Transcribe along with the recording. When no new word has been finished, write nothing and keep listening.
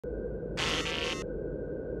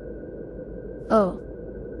Oh.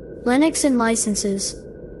 Linux and licenses.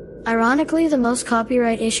 Ironically, the most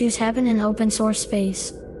copyright issues happen in open source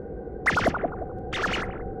space.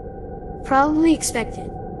 Probably expected.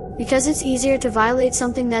 Because it's easier to violate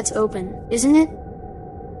something that's open, isn't it?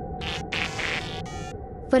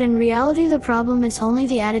 But in reality, the problem is only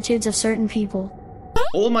the attitudes of certain people.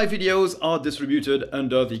 All my videos are distributed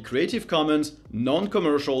under the Creative Commons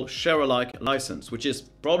non-commercial share-alike license, which is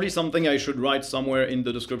probably something I should write somewhere in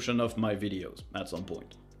the description of my videos at some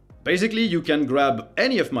point. Basically, you can grab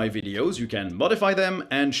any of my videos, you can modify them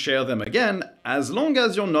and share them again, as long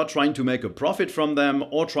as you're not trying to make a profit from them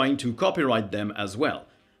or trying to copyright them as well.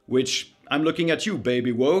 Which, I'm looking at you,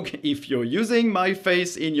 baby woke, if you're using my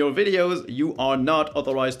face in your videos, you are not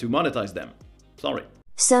authorized to monetize them. Sorry.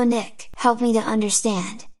 So Nick, help me to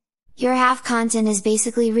understand. Your half content is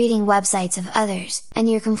basically reading websites of others, and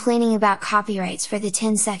you're complaining about copyrights for the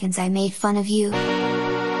 10 seconds I made fun of you?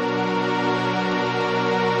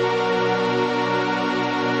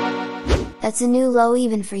 That's a new low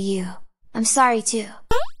even for you. I'm sorry too.